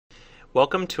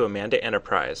Welcome to Zmanda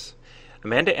Enterprise.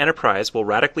 Zmanda Enterprise will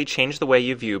radically change the way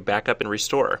you view backup and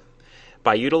restore.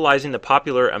 By utilizing the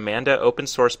popular Zmanda open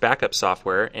source backup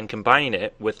software and combining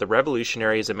it with the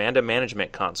revolutionary Zmanda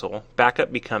Management Console,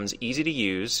 backup becomes easy to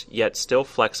use, yet still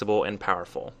flexible and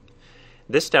powerful.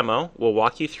 This demo will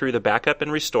walk you through the backup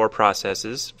and restore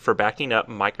processes for backing up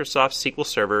Microsoft SQL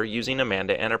Server using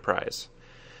Zmanda Enterprise.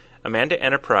 Zmanda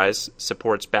Enterprise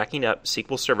supports backing up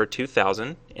SQL Server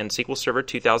 2000 and SQL Server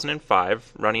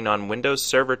 2005 running on Windows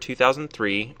Server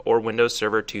 2003 or Windows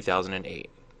Server 2008.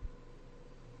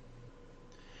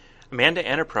 Zmanda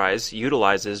Enterprise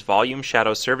utilizes Volume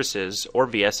Shadow Services, or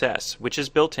VSS, which is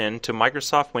built into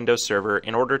Microsoft Windows Server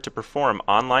in order to perform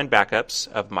online backups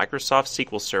of Microsoft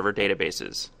SQL Server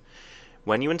databases.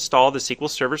 When you install the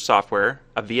SQL Server software,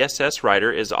 a VSS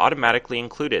writer is automatically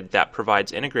included that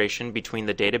provides integration between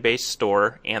the database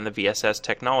store and the VSS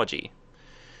technology.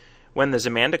 When the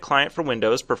Zmanda Client for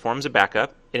Windows performs a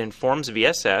backup, it informs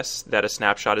VSS that a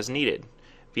snapshot is needed.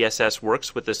 VSS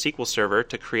works with the SQL Server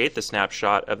to create the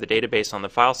snapshot of the database on the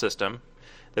file system.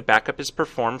 The backup is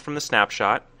performed from the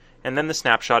snapshot, and then the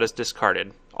snapshot is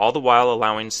discarded, all the while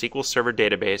allowing SQL Server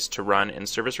database to run and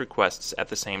service requests at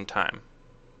the same time.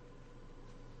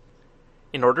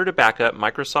 In order to back up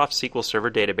Microsoft SQL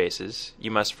Server databases, you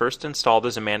must first install the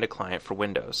Zmanda Client for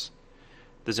Windows.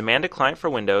 The Zmanda Client for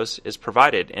Windows is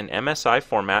provided in MSI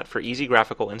format for easy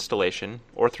graphical installation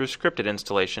or through scripted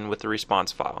installation with the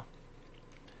response file.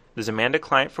 The Zmanda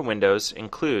Client for Windows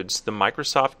includes the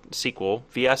Microsoft SQL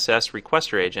VSS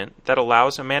requester agent that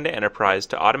allows Zmanda Enterprise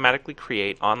to automatically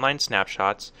create online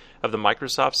snapshots of the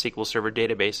Microsoft SQL Server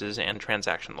databases and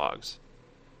transaction logs.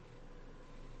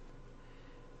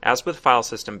 As with file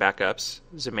system backups,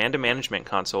 Zmanda Management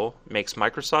Console makes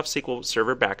Microsoft SQL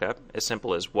Server backup as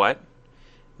simple as what,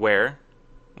 where,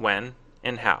 when,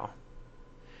 and how.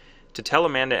 To tell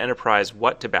Zmanda Enterprise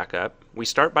what to backup, we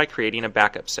start by creating a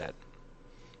backup set.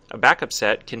 A backup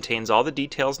set contains all the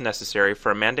details necessary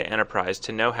for Zmanda Enterprise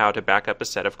to know how to back up a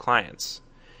set of clients.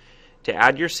 To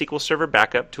add your SQL Server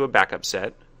backup to a backup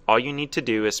set, all you need to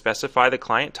do is specify the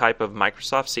client type of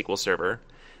Microsoft SQL Server,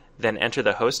 then enter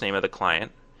the hostname of the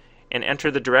client, and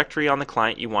enter the directory on the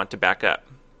client you want to back up.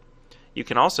 You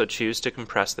can also choose to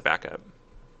compress the backup.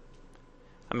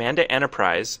 Zmanda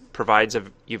Enterprise provides a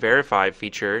uVerify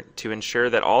feature to ensure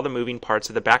that all the moving parts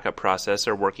of the backup process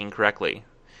are working correctly.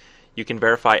 You can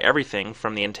verify everything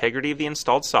from the integrity of the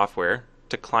installed software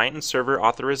to client and server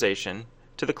authorization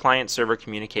to the client-server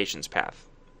communications path.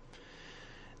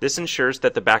 This ensures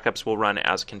that the backups will run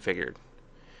as configured.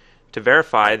 To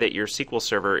verify that your SQL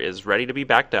Server is ready to be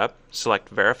backed up, select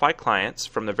Verify Clients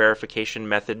from the Verification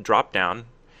Method drop-down,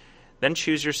 then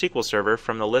choose your SQL Server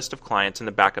from the list of clients in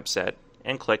the backup set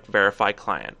and click Verify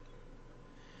Client.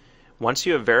 Once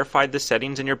you have verified the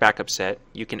settings in your backup set,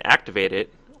 you can activate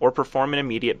it or perform an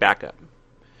immediate backup.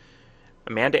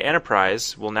 Zmanda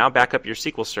Enterprise will now back up your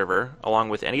SQL Server along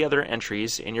with any other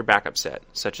entries in your backup set,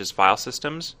 such as file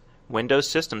systems, Windows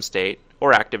System State,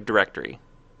 or Active Directory.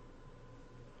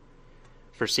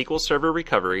 For SQL Server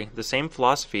recovery, the same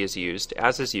philosophy is used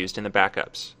as is used in the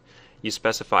backups. You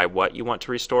specify what you want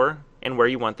to restore and where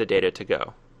you want the data to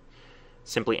go.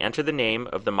 Simply enter the name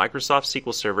of the Microsoft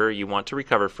SQL Server you want to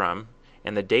recover from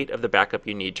and the date of the backup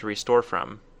you need to restore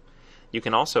from. You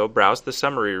can also browse the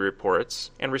summary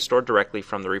reports and restore directly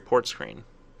from the report screen.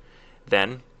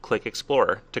 Then, click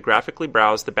Explore to graphically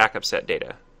browse the backup set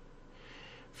data.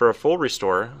 For a full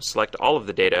restore, select all of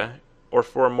the data, or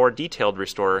for a more detailed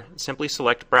restore, simply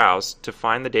select Browse to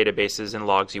find the databases and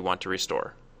logs you want to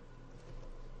restore.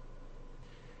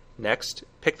 Next,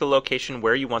 pick the location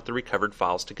where you want the recovered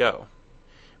files to go.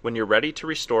 When you're ready to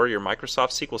restore your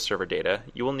Microsoft SQL Server data,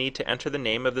 you will need to enter the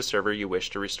name of the server you wish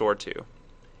to restore to.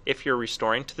 If you're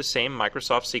restoring to the same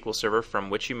Microsoft SQL Server from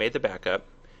which you made the backup,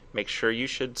 make sure you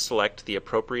should select the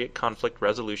appropriate conflict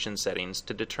resolution settings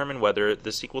to determine whether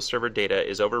the SQL Server data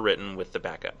is overwritten with the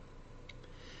backup.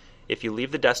 If you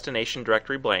leave the destination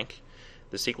directory blank,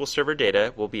 the SQL Server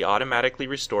data will be automatically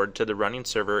restored to the running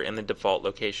server in the default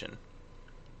location.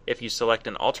 If you select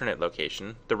an alternate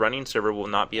location, the running server will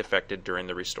not be affected during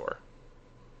the restore.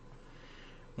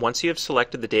 Once you have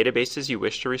selected the databases you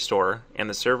wish to restore and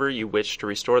the server you wish to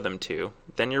restore them to,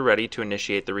 then you're ready to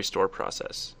initiate the restore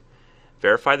process.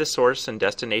 Verify the source and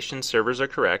destination servers are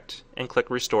correct, and click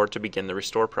Restore to begin the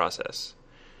restore process.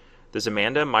 The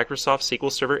Zmanda Microsoft SQL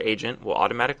Server agent will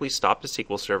automatically stop the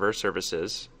SQL Server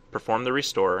services, perform the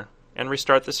restore, and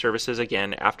restart the services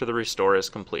again after the restore is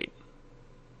complete.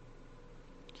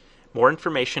 More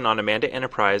information on Zmanda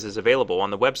Enterprise is available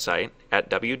on the website at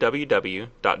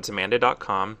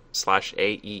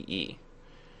www.zmanda.com/AEE.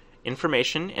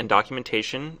 Information and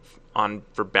documentation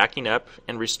for backing up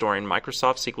and restoring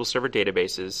Microsoft SQL Server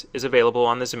databases is available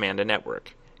on the Zmanda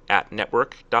network at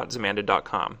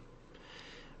network.zmanda.com.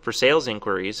 For sales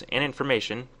inquiries and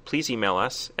information, please email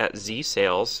us at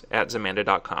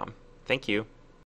zsales@zmanda.com. Thank you.